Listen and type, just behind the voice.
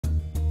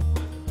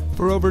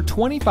For over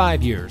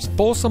 25 years,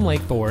 Folsom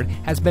Lake Ford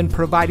has been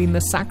providing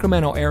the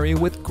Sacramento area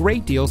with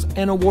great deals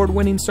and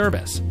award-winning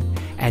service.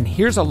 And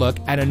here's a look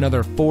at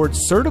another Ford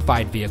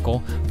certified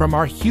vehicle from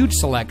our huge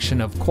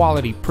selection of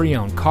quality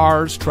pre-owned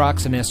cars,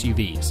 trucks, and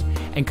SUVs,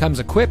 and comes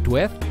equipped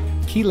with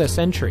keyless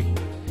entry,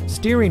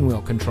 steering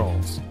wheel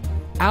controls,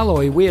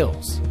 alloy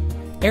wheels,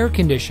 air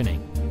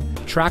conditioning,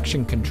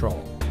 traction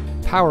control,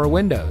 power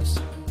windows,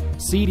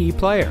 CD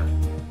player,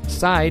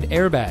 side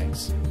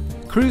airbags,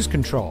 cruise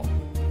control,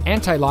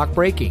 anti-lock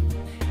braking,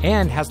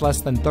 and has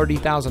less than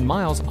 30,000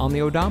 miles on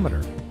the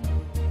odometer.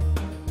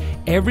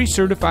 Every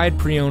certified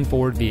pre-owned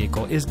Ford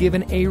vehicle is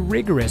given a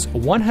rigorous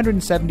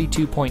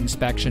 172-point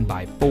inspection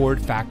by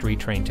Ford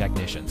factory-trained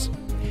technicians.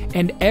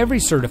 And every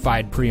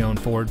certified pre-owned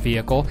Ford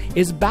vehicle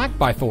is backed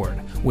by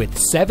Ford with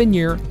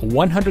 7-year,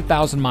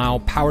 100,000-mile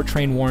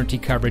powertrain warranty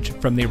coverage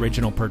from the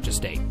original purchase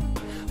date.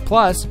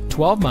 Plus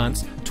 12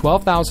 months,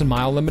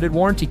 12,000-mile limited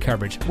warranty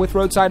coverage with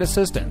roadside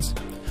assistance.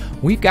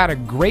 We've got a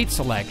great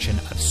selection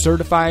of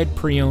certified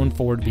pre-owned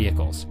Ford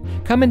vehicles.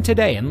 Come in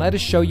today and let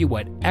us show you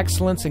what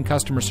excellence in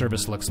customer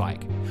service looks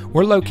like.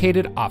 We're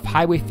located off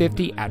Highway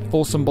 50 at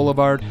Folsom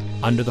Boulevard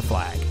under the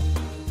flag.